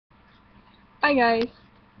Hi guys,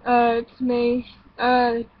 it's me.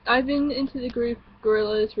 I've been into the group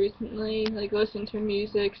Gorillas recently, like listening to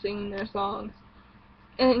music, singing their songs,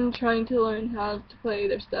 and trying to learn how to play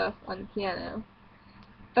their stuff on the piano.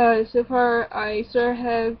 So far I sort of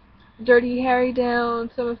have Dirty Harry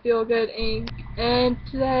down, some of Feel Good Inc., and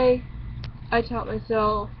today I taught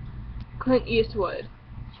myself Clint Eastwood.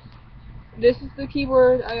 This is the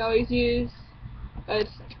keyboard I always use.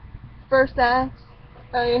 It's First Axe.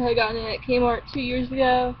 I had gotten it at Kmart 2 years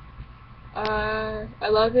ago. I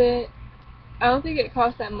love it. I don't think it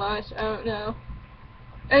costs that much. I don't know.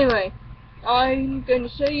 Anyway, I'm going to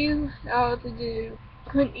show you how to do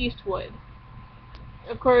Clint Eastwood.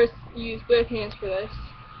 Of course, use both hands for this.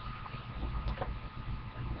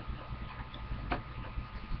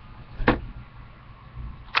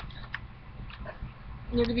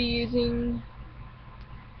 You're going to be using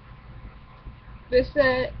this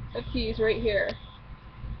set of keys right here.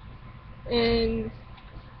 And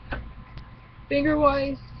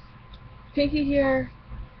finger-wise, pinky here,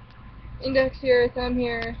 index here, thumb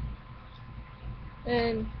here,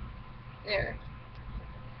 and there.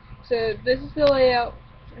 So this is the layout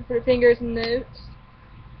for the fingers and notes.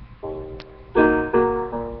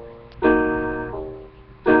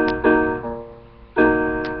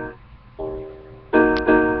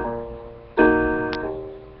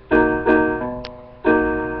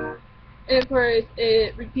 And of course,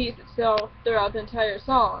 it repeats itself throughout the entire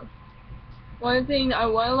song. One thing I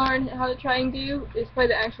want to learn how to try and do is play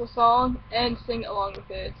the actual song and sing along with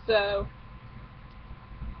it. So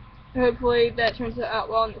hopefully that turns out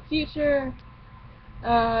well in the future.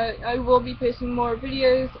 I will be posting more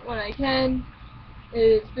videos when I can.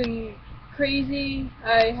 It's been crazy.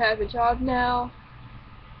 I have a job now,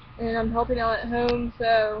 and I'm helping out at home,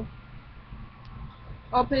 so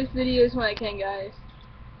I'll post videos when I can, guys.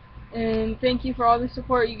 And thank you for all the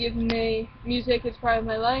support you've given me. Music is part of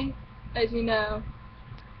my life, as you know.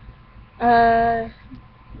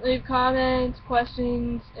 Leave comments,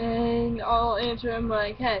 questions, and I'll answer them when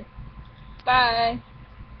I can. Bye!